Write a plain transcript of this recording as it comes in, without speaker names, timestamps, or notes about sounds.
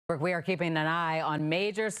We are keeping an eye on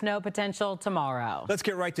major snow potential tomorrow. Let's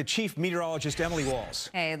get right to Chief Meteorologist Emily Walls.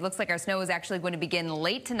 Hey, it looks like our snow is actually going to begin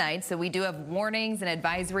late tonight, so we do have warnings and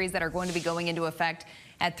advisories that are going to be going into effect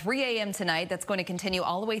at 3 a.m. tonight. That's going to continue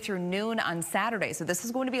all the way through noon on Saturday. So this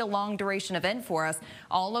is going to be a long duration event for us.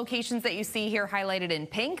 All locations that you see here highlighted in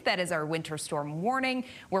pink, that is our winter storm warning,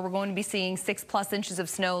 where we're going to be seeing 6+ inches of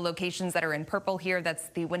snow. Locations that are in purple here, that's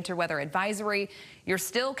the winter weather advisory. You're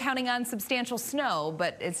still counting on substantial snow,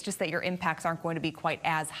 but it's just that your impacts aren't going to be quite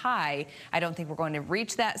as high. I don't think we're going to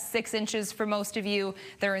reach that 6 inches for most of you.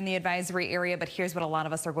 They're in the advisory area, but here's what a lot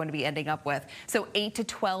of us are going to be ending up with. So 8 to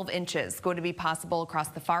 12 inches going to be possible across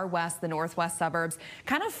the far west, the northwest suburbs,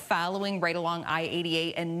 kind of following right along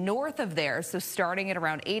I-88 and north of there. So starting at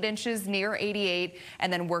around 8 inches near 88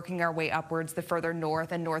 and then working our way upwards the further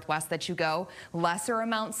north and northwest that you go. Lesser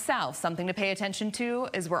amounts south. Something to pay attention to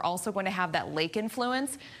is we're also going to have that lake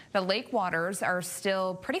influence. The lake waters are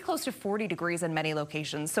still pretty close to 40 degrees in many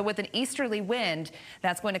locations. So with an easterly wind,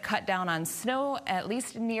 that's going to cut down on snow, at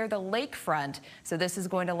least near the lakefront. So this is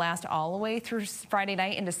going to last all the way through Friday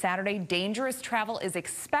night into Saturday. Dangerous travel is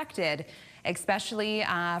expected, especially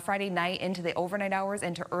Friday night into the overnight hours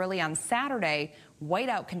into early on Saturday.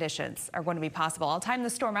 Whiteout conditions are going to be possible. I'll time the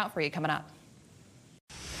storm out for you coming up.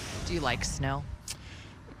 Do you like snow?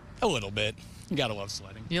 A little bit. You gotta love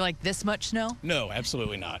sledding. You like this much snow? No,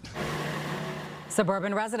 absolutely not.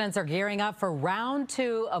 Suburban residents are gearing up for round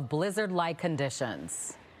 2 of blizzard-like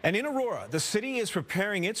conditions. And in Aurora, the city is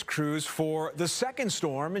preparing its crews for the second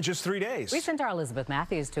storm in just 3 days. We sent our Elizabeth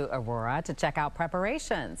Matthews to Aurora to check out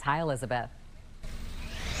preparations. Hi, Elizabeth.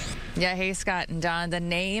 Yeah, hey, Scott and Don. The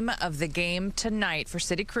name of the game tonight for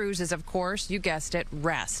city crews is, of course, you guessed it,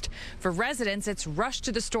 rest. For residents, it's rush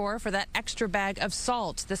to the store for that extra bag of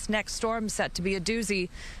salt. This next storm set to be a doozy,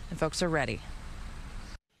 and folks are ready.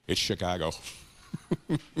 It's Chicago.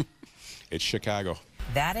 It's Chicago.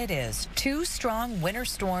 That it is. 2 strong winter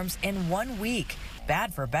storms in 1 week.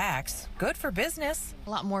 Bad for backs, good for business. A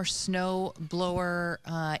lot more snow blower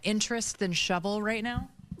interest than shovel right now.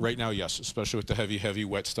 Right now, yes, especially with the heavy,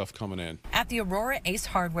 wet stuff coming in. At the Aurora Ace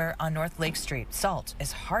Hardware on North Lake Street, salt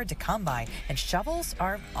is hard to come by, and shovels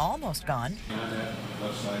are almost gone.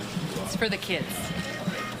 It's for the kids.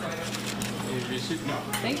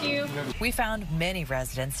 Thank you. We found many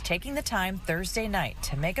residents taking the time Thursday night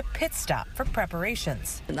to make a pit stop for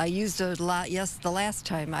preparations. And I used it a lot, yes, the last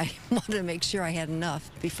time. I wanted to make sure I had enough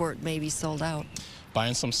before it maybe sold out.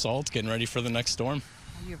 Buying some salt, getting ready for the next storm.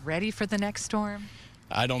 Are you ready for the next storm?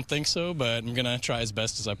 I don't think so, but I'm gonna try as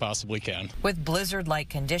best as I possibly can. With blizzard-like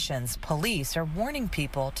conditions, police are warning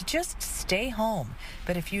people to just stay home.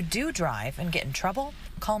 But if you do drive and get in trouble,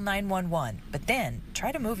 call 911. But then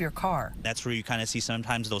try to move your car. That's where you kind of see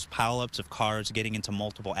sometimes those pileups of cars getting into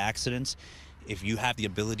multiple accidents. If you have the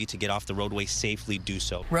ability to get off the roadway safely, do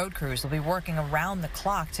so. Road crews will be working around the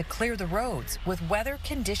clock to clear the roads with weather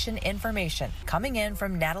condition information coming in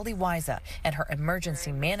from Natalie Wiza and her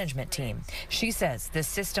emergency management team. She says this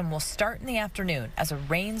system will start in the afternoon as a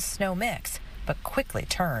rain-snow mix, but quickly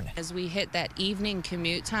turn. As we hit that evening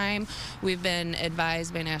commute time, we've been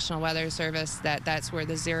advised by National Weather Service that that's where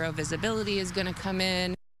the zero visibility is going to come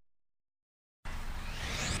in.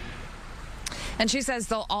 And she says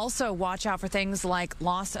they'll also watch out for things like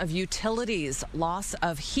loss of utilities, loss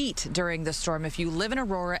of heat during the storm. If you live in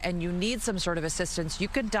Aurora and you need some sort of assistance, you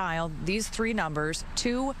could dial these 3 numbers,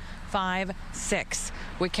 256.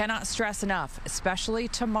 We cannot stress enough, especially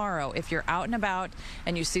tomorrow, if you're out and about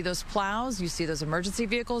and you see those plows, you see those emergency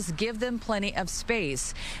vehicles, give them plenty of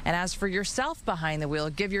space. And as for yourself behind the wheel,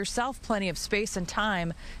 give yourself plenty of space and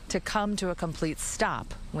time to come to a complete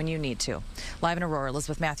stop when you need to. Live in Aurora,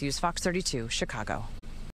 Elizabeth Matthews, Fox 32, Chicago.